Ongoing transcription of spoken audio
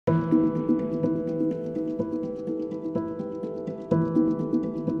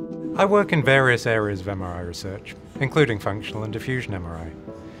I work in various areas of MRI research, including functional and diffusion MRI.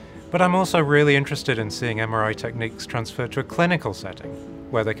 But I'm also really interested in seeing MRI techniques transferred to a clinical setting,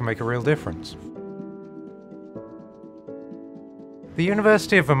 where they can make a real difference. The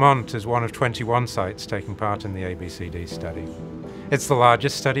University of Vermont is one of 21 sites taking part in the ABCD study. It's the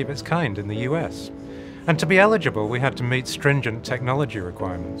largest study of its kind in the US. And to be eligible, we had to meet stringent technology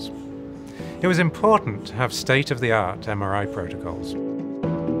requirements. It was important to have state-of-the-art MRI protocols.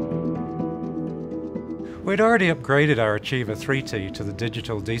 We'd already upgraded our Achiever 3T to the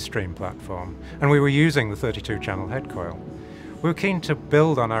digital D-Stream platform, and we were using the 32-channel head coil. We were keen to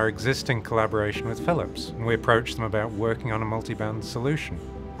build on our existing collaboration with Philips, and we approached them about working on a multiband solution.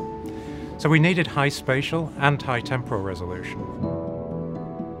 So we needed high spatial and high temporal resolution.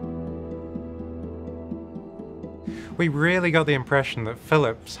 We really got the impression that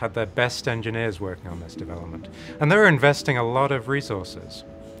Philips had their best engineers working on this development, and they were investing a lot of resources.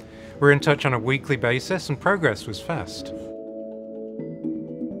 We were in touch on a weekly basis, and progress was fast.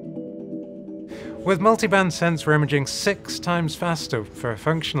 With MultiBand SENSE, we're imaging 6 times faster for a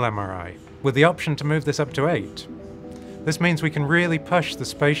functional MRI, with the option to move this up to 8. This means we can really push the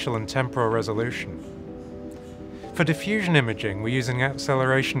spatial and temporal resolution. For diffusion imaging, we're using an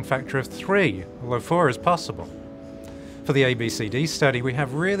acceleration factor of 3, although 4 is possible. For the ABCD study, we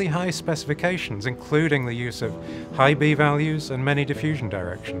have really high specifications, including the use of high B values and many diffusion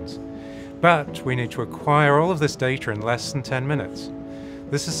directions. But we need to acquire all of this data in less than 10 minutes.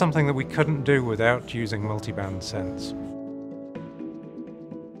 This is something that we couldn't do without using MultiBand SENSE.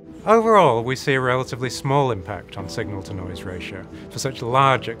 Overall, we see a relatively small impact on signal-to-noise ratio for such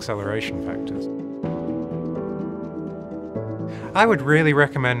large acceleration factors. I would really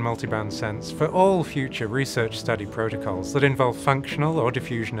recommend MultiBand SENSE for all future research study protocols that involve functional or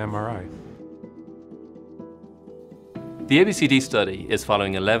diffusion MRI. The ABCD study is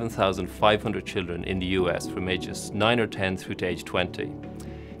following 11,500 children in the US from ages 9 or 10 through to age 20.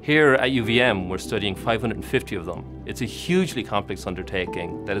 Here at UVM, we're studying 550 of them. It's a hugely complex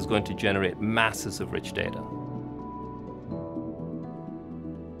undertaking that is going to generate masses of rich data.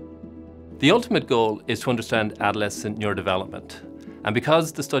 The ultimate goal is to understand adolescent neurodevelopment. And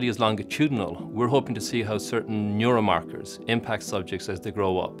because the study is longitudinal, we're hoping to see how certain neuromarkers impact subjects as they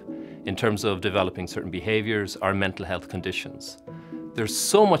grow up, in terms of developing certain behaviors or mental health conditions. There's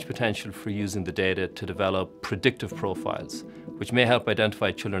so much potential for using the data to develop predictive profiles, which may help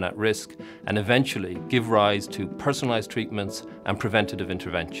identify children at risk and eventually give rise to personalized treatments and preventative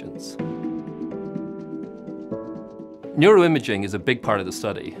interventions. Neuroimaging is a big part of the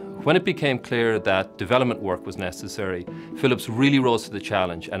study. When it became clear that development work was necessary, Philips really rose to the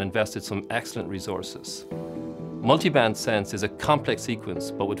challenge and invested some excellent resources. MultiBand SENSE is a complex sequence,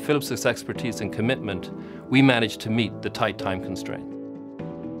 but with Philips' expertise and commitment, we managed to meet the tight time constraint.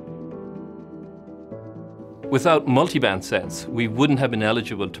 Without MultiBand SENSE, we wouldn't have been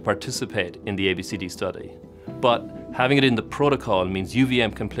eligible to participate in the ABCD study. But having it in the protocol means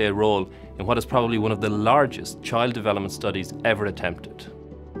UVM can play a role in what is probably one of the largest child development studies ever attempted.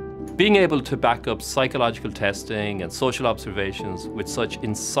 Being able to back up psychological testing and social observations with such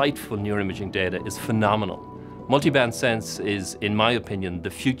insightful neuroimaging data is phenomenal. MultiBand SENSE is, in my opinion, the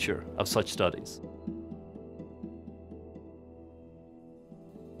future of such studies.